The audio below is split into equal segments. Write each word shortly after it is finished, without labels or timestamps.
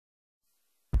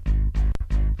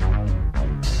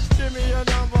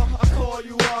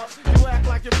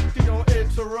like you're gonna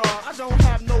interrupt. I don't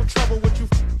have no trouble with you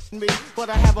me, but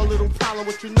I have a little problem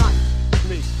with you not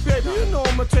me. Baby, you know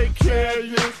I'ma take care of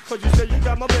you, cause you say you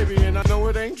got my baby and I know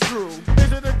it ain't true.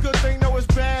 Is it a good thing? No, it's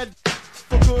bad.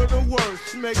 For good or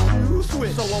worse, makes you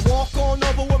switch. So I walk on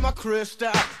over with my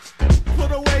crystal.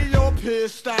 Put away your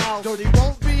pistol. Dirty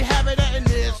won't be having that in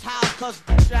this house, cause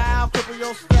I'll cripple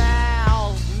your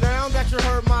style. Now that you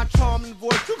heard my charming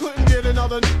voice, you couldn't get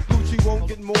another Gucci won't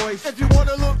get moist. If you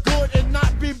wanna look good and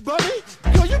not be bunny,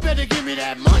 yo, you better give me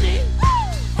that money.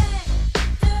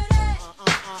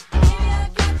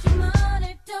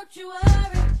 Don't you worry.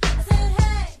 I said,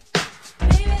 hey,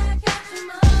 baby, I got your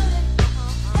money.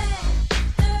 Hey,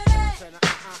 dirty.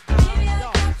 Baby, I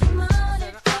got your money.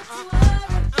 Don't you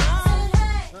worry. I said,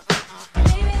 hey,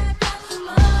 baby, I got your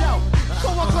money. Yo, so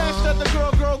I glanced at the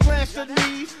girl glanced at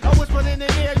me. I whispered in the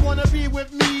air, you wanna be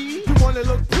with me? You wanna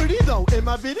look pretty though in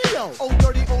my video. Oh,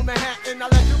 dirty on Manhattan, I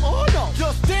let you all know.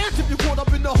 Just dance if you're caught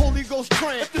up in the Holy Ghost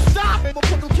trance. If you stop, I'ma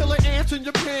put them killer ants in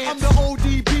your pants. I'm the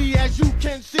ODB, as you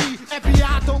can see.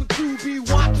 FBI, don't you be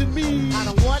watching me. I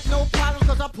don't want no problems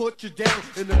cause I put you down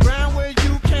in the ground where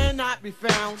you cannot be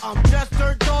found. I'm just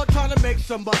dirt dog trying to make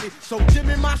some money. So give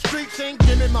me my streaks and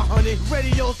give me my honey.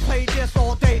 Radios play this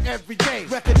all day, every day.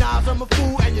 Recognize I'm a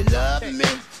fool and you love me.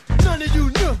 None of you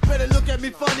knew, better look at me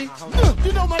funny.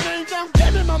 You know my name down,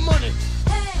 give me my money.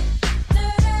 Hey,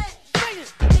 dirty. Sing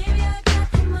it. Baby, I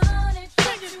got your money.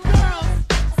 Sing it, girls.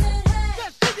 I said, hey,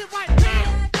 Just sing it right now.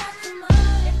 I got your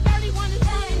money. If 31 is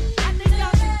money, I think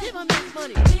y'all should give him his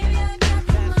money. Baby, I got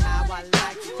your money. That's how I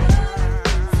like you.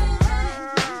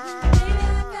 Baby,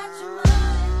 I got your money.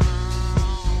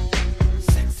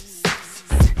 Sexy, sexy,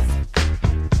 sexy.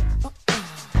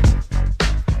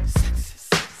 Sexy,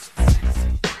 sexy,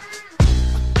 sexy.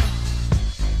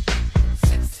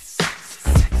 Sexy, sexy,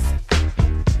 sexy.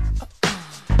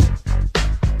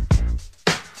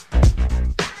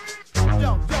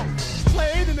 Yo,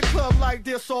 played in the club like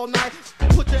this all night.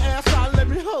 Put your ass out, let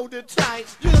me hold it tight.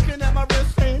 You're looking at my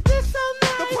wrist saying, this so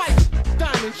nice. The price,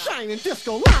 diamond, shining,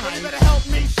 disco line. You better help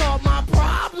me solve my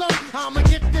problem. I'ma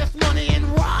get this money and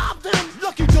rob them.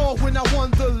 Lucky dog when I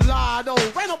won the lotto.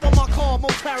 Ran up on my car, Mo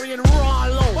carrying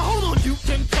Rollo. But hold on, you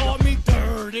can call me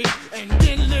dirty and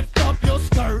then lift up your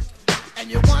skirt. And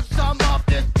you want some of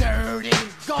this dirty.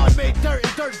 God made dirt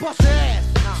and dirt bust your ass.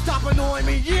 Stop annoying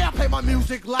me, yeah, I play my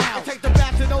music loud. And take the